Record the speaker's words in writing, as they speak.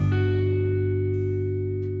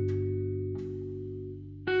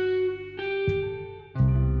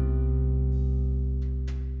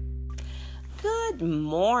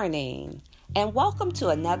morning, and welcome to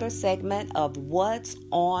another segment of What's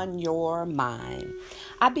on Your Mind.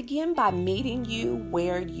 I begin by meeting you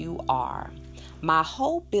where you are. My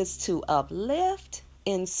hope is to uplift,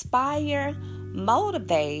 inspire,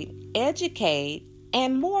 motivate, educate,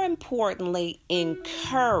 and more importantly,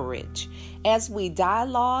 encourage as we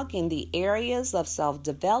dialogue in the areas of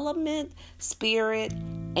self-development, spirit,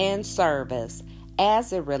 and service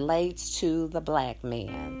as it relates to the Black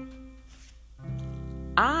man.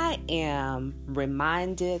 I am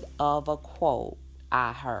reminded of a quote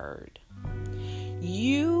I heard.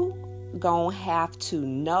 You gonna have to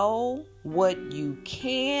know what you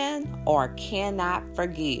can or cannot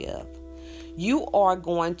forgive. You are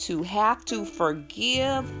going to have to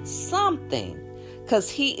forgive something because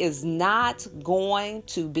he is not going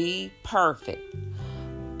to be perfect.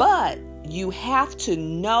 But you have to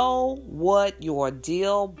know what your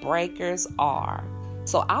deal breakers are.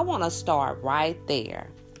 So I want to start right there.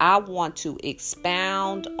 I want to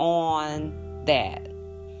expound on that.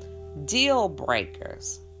 Deal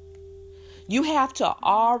breakers. You have to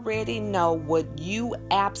already know what you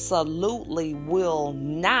absolutely will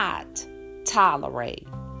not tolerate.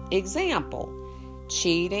 Example,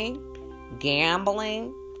 cheating,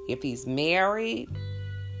 gambling, if he's married,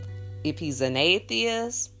 if he's an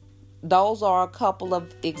atheist. Those are a couple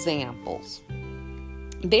of examples.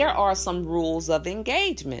 There are some rules of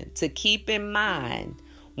engagement to keep in mind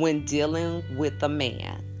when dealing with a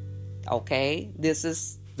man. Okay,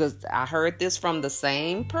 I heard this from the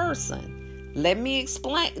same person. Let me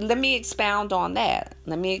expound on that.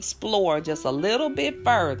 Let me explore just a little bit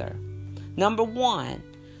further. Number 1,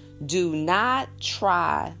 do not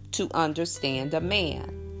try to understand a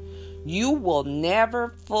man. You will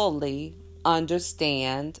never fully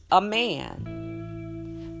understand a man.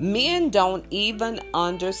 Men don't even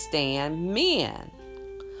understand men.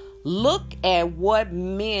 Look at what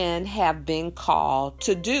men have been called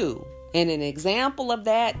to do. And an example of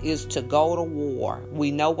that is to go to war. We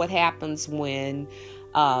know what happens when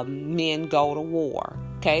men go to war.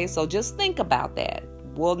 Okay, so just think about that.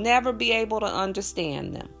 We'll never be able to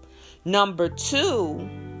understand them. Number 2,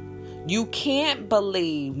 you can't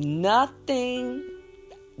believe nothing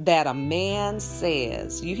that a man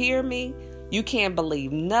says. You hear me? You can't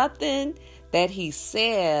believe nothing that he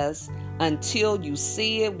says until you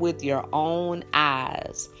see it with your own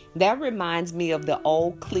eyes. That reminds me of the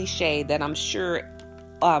old cliche that I'm sure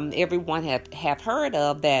everyone have heard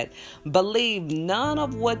of, that believe none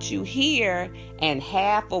of what you hear and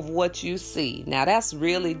half of what you see. Now that's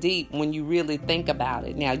really deep when you really think about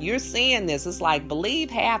it. Now you're seeing this, it's like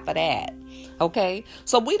believe half of that. Okay,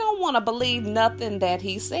 so we don't want to believe nothing that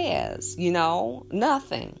he says,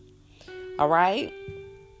 nothing. All right,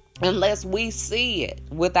 unless we see it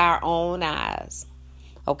with our own eyes.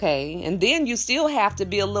 Okay, and then you still have to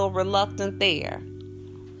be a little reluctant there.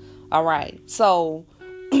 All right, so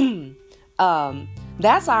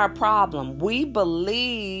that's our problem. We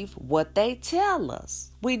believe what they tell us.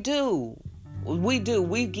 We do. We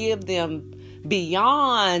give them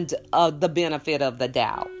beyond the benefit of the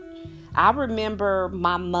doubt. I remember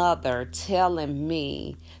my mother telling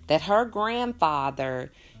me that her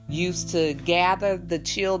grandfather used to gather the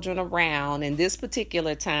children around in this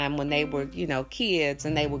particular time when they were, kids,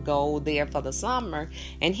 and they would go there for the summer.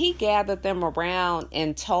 And he gathered them around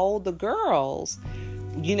and told the girls,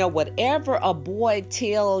 whatever a boy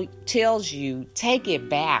tells you, take it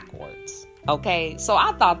backwards. Okay, so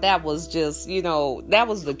I thought that was just, that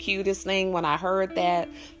was the cutest thing when I heard that,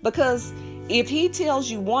 because if he tells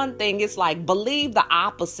you one thing, it's like believe the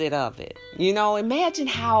opposite of it. Imagine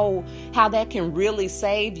how that can really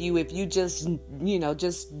save you if you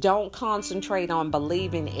just don't concentrate on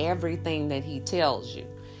believing everything that he tells you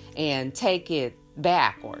and take it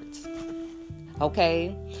backwards.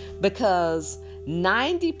 Okay, because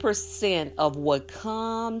 90% of what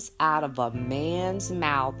comes out of a man's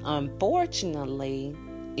mouth, unfortunately,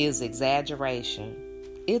 is exaggeration.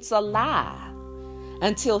 It's a lie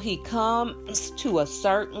until he comes to a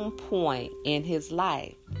certain point in his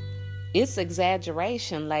life. It's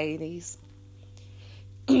exaggeration, ladies.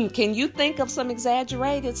 Can you think of some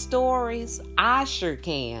exaggerated stories? I sure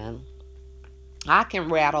can. I can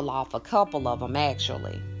rattle off a couple of them,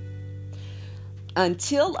 actually.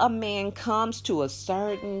 Until a man comes to a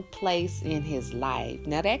certain place in his life.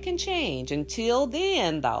 Now that can change. Until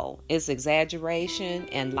then, though, it's exaggeration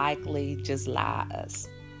and likely just lies.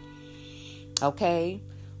 Okay?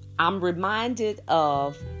 I'm reminded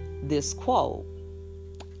of this quote.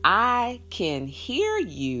 I can't hear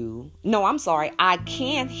you.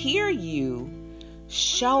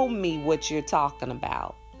 Show me what you're talking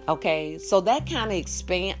about. Okay? So that kind of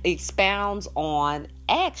expounds on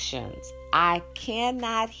actions, I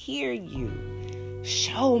cannot hear you.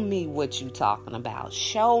 Show me what you talking about.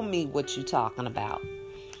 Show me what you talking about.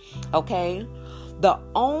 Okay? The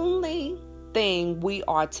only thing we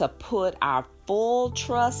are to put our full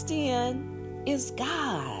trust in is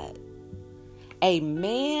God. A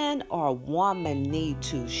man or woman need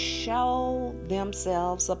to show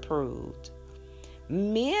themselves approved.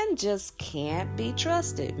 Men just can't be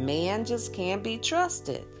trusted. Man just can't be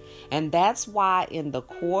trusted. And that's why in the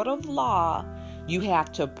court of law, you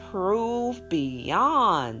have to prove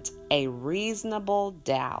beyond a reasonable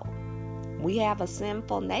doubt. We have a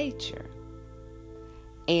sinful nature.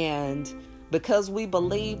 And because we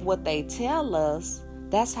believe what they tell us,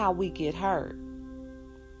 that's how we get hurt.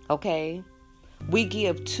 Okay? We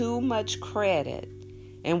give too much credit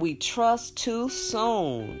and we trust too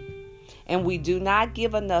soon. And we do not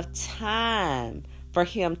give enough time for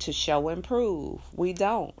him to show and prove. We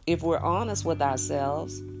don't. If we're honest with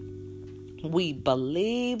ourselves, we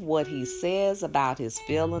believe what he says about his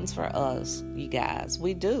feelings for us, you guys.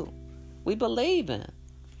 We do. We believe him.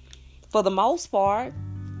 For the most part,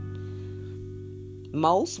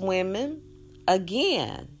 most women,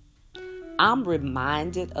 again, I'm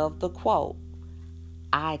reminded of the quote,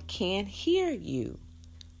 I can't hear you.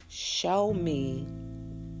 Show me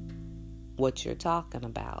what you're talking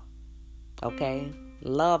about. Okay?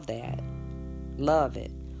 Love that. Love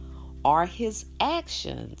it. Are his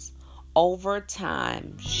actions over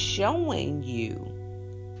time showing you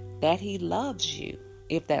that he loves you?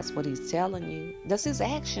 If that's what he's telling you, does his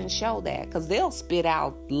actions show that? Because they'll spit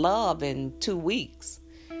out love in 2 weeks.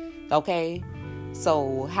 Okay?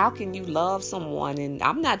 So how can you love someone? And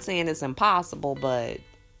I'm not saying it's impossible, but,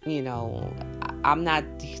 I'm not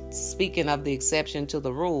speaking of the exception to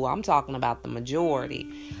the rule. I'm talking about the majority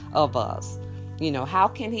of us. How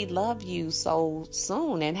can he love you so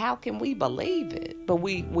soon? And how can we believe it? But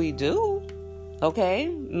we do. Okay?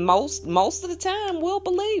 Most of the time we'll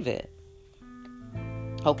believe it.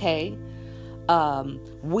 Okay?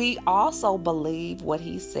 We also believe what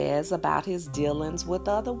he says about his dealings with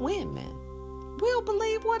other women. We'll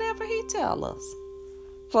believe whatever he tells us.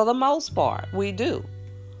 For the most part, we do.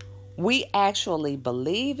 We actually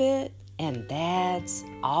believe it, and that's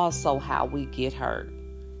also how we get hurt.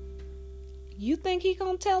 You think he's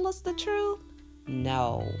going to tell us the truth?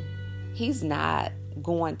 No, he's not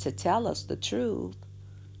going to tell us the truth.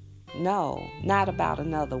 No, not about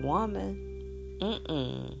another woman.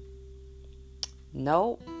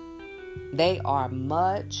 Nope. They are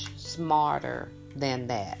much smarter than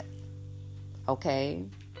that. Okay?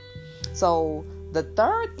 So the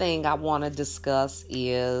third thing I want to discuss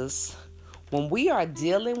is when we are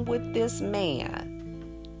dealing with this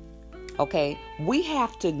man, okay, we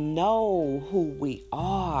have to know who we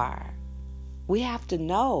are. We have to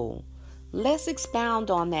know. Let's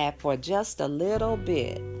expound on that for just a little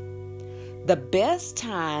bit. The best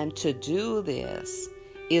time to do this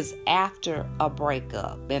is after a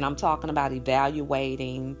breakup. And I'm talking about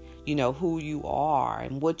evaluating, who you are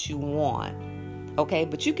and what you want. Okay,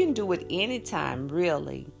 but you can do it anytime,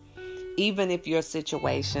 really, even if your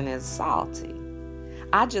situation is salty.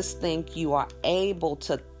 I just think you are able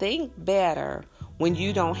to think better when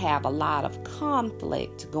you don't have a lot of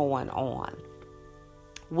conflict going on.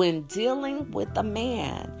 When dealing with a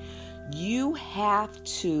man, you have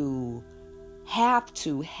to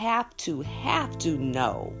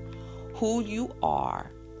know who you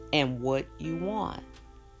are and what you want.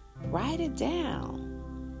 Write it down.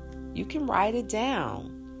 You can write it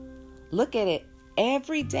down. Look at it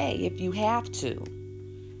every day if you have to.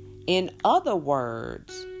 In other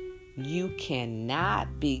words, you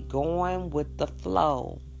cannot be going with the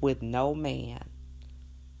flow with no man.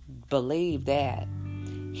 Believe that.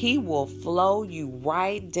 He will flow you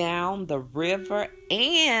right down the river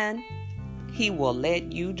and he will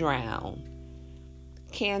let you drown.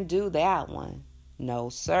 Can't do that one. No,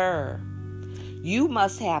 sir. You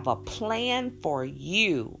must have a plan for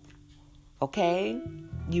you. Okay?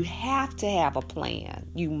 You have to have a plan.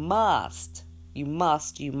 You must.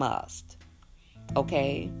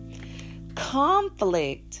 Okay?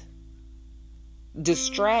 Conflict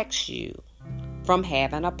distracts you from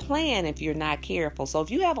having a plan if you're not careful. So if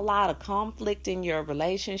you have a lot of conflict in your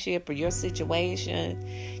relationship or your situation,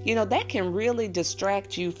 that can really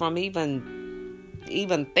distract you from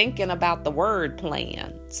even thinking about the word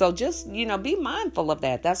plan. So just, be mindful of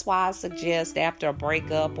that. That's why I suggest after a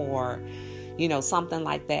breakup or, something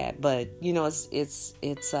like that. But,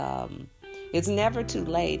 it's never too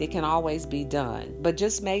late. It can always be done. But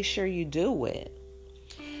just make sure you do it.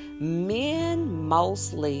 Men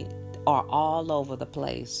mostly are all over the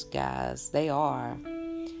place, guys. They are.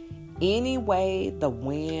 any way the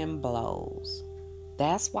wind blows.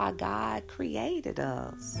 That's why God created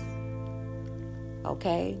us.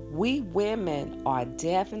 Okay? We women are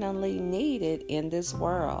definitely needed in this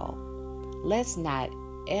world. Let's not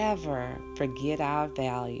ever forget our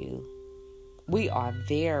value. We are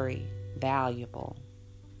very valuable.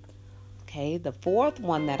 Okay, the fourth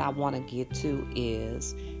one that I want to get to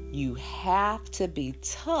is you have to be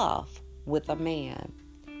tough with a man.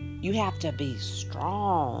 You have to be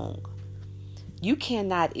strong. You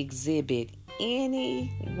cannot exhibit any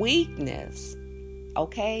weakness.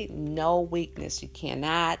 Okay, no weakness. You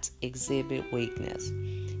cannot exhibit weakness.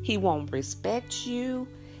 He won't respect you,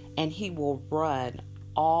 and he will run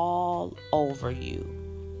all over you.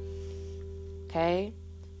 Okay,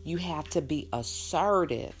 you have to be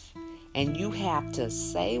assertive. And you have to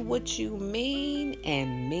say what you mean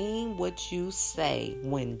and mean what you say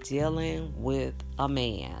when dealing with a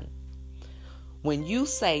man. When you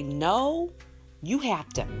say no, you have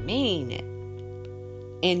to mean it.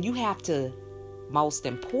 And you have to, most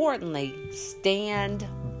importantly, stand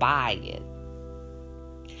by it.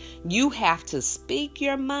 You have to speak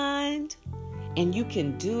your mind, and you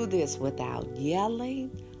can do this without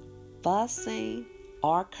yelling, fussing,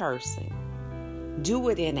 or cursing. Do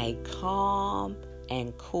it in a calm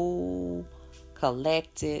and cool,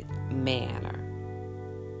 collected manner.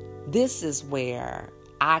 This is where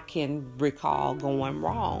I can recall going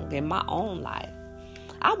wrong in my own life.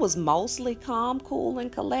 I was mostly calm, cool,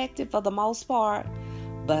 and collected for the most part,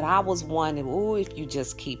 but I was wondering, if you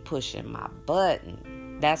just keep pushing my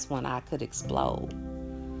button, that's when I could explode.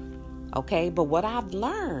 Okay, but what I've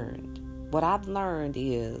learned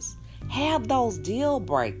is have those deal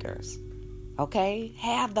breakers. Okay,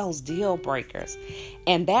 have those deal breakers.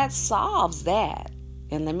 And that solves that.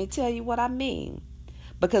 And let me tell you what I mean.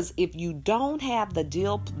 Because if you don't have the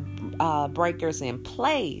deal breakers in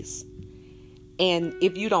place, and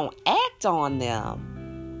if you don't act on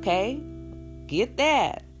them, okay, get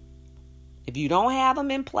that. If you don't have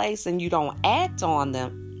them in place and you don't act on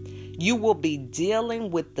them, you will be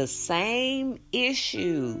dealing with the same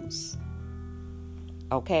issues.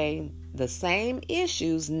 Okay? The same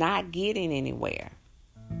issues, not getting anywhere.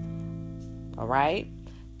 All right?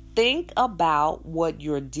 Think about what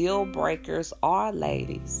your deal breakers are,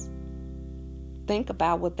 ladies. Think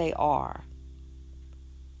about what they are.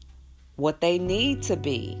 What they need to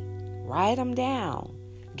be. Write them down.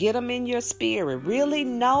 Get them in your spirit. Really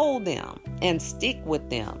know them and stick with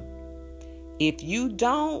them. If you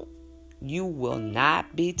don't, you will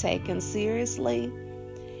not be taken seriously.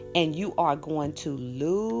 And you are going to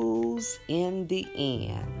lose in the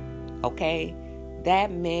end. Okay?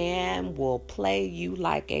 That man will play you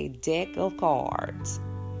like a deck of cards.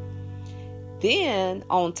 Then,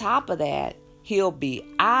 on top of that, he'll be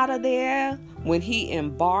out of there when he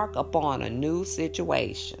embark upon a new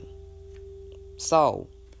situation. So,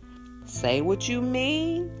 say what you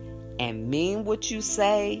mean and mean what you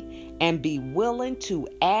say, and be willing to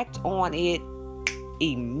act on it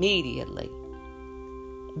immediately.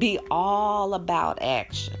 Be all about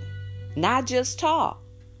action, not just talk.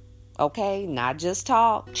 Okay, not just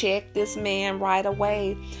talk. Check this man right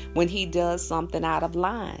away when he does something out of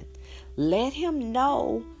line. Let him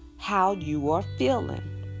know how you are feeling,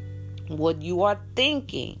 what you are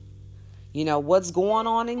thinking, what's going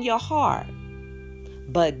on in your heart.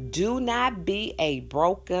 But do not be a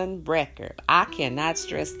broken record. I cannot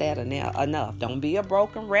stress that enough. Don't be a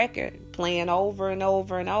broken record playing over and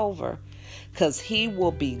over and over. Because he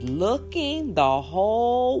will be looking the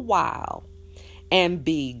whole while and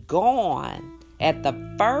be gone at the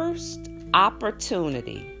first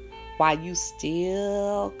opportunity while you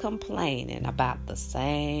still complaining about the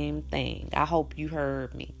same thing. I hope you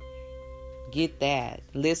heard me. Get that.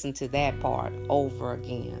 Listen to that part over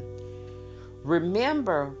again.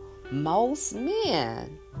 Remember, most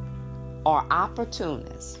men are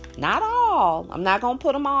opportunists. Not all. I'm not going to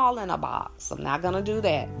put them all in a box. I'm not going to do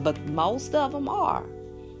that. But most of them are.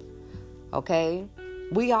 Okay?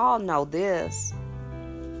 We all know this.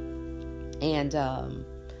 And,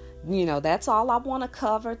 that's all I want to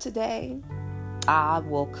cover today. I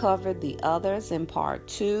will cover the others in part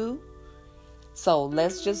 2. So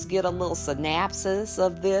let's just get a little synopsis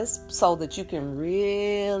of this so that you can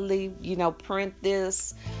really, print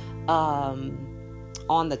this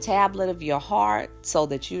on the tablet of your heart so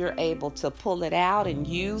that you're able to pull it out and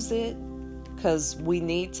use it, because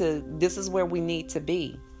this is where we need to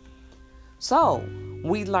be. So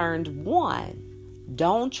we learned 1,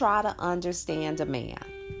 don't try to understand a man.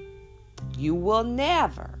 You will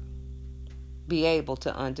never be able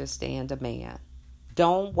to understand a man.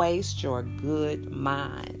 Don't waste your good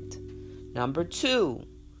mind. Number 2,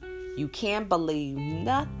 You can't believe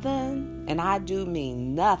nothing, and I do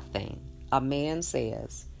mean nothing, a man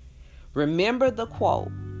says. Remember the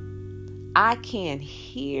quote, I can't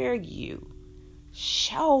hear you.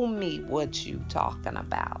 Show me what you talking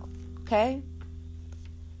about, okay?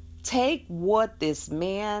 Take what this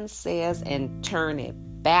man says and turn it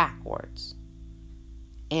backwards,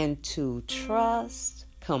 and to trust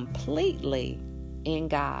completely in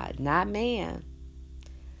God, not man.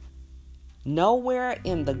 Nowhere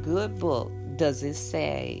in the good book does it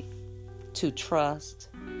say to trust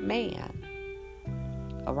man.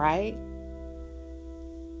 All right?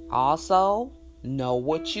 Also, know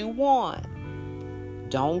what you want.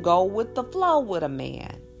 Don't go with the flow with a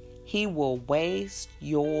man. He will waste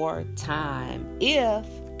your time if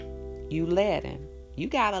you let him. You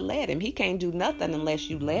gotta let him. He can't do nothing unless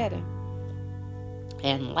you let him.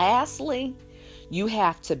 And lastly, you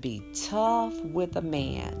have to be tough with a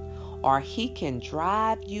man, or he can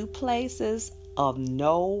drive you places of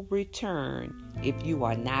no return if you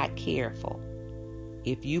are not careful.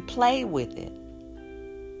 If you play with it,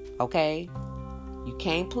 okay? You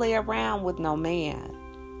can't play around with no man.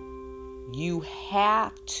 You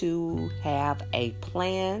have to have a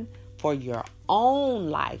plan for your own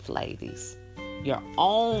life, ladies. Your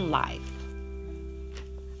own life.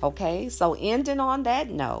 Okay, so ending on that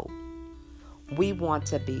note, we want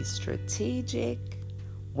to be strategic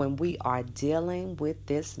when we are dealing with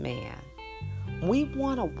this man. We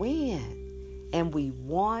want to win, and we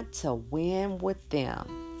want to win with them.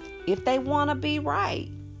 If they want to be right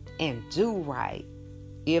and do right.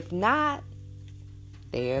 If not,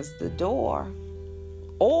 there's the door.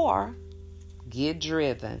 Or get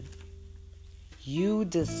driven. You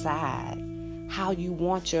decide how you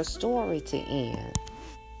want your story to end.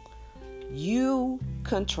 You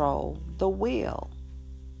control the wheel.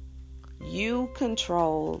 You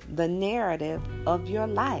control the narrative of your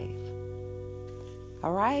life.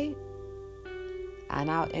 All right?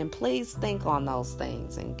 And please think on those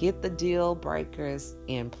things and get the deal breakers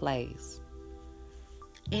in place.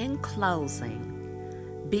 In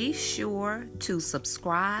closing, be sure to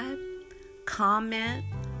subscribe, comment,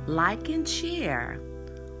 like, and share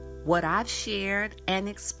what I've shared and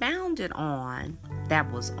expounded on that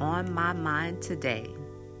was on my mind today,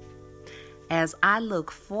 as I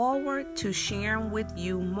look forward to sharing with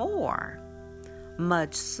you more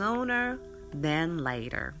much sooner than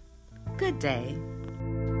later. Good day.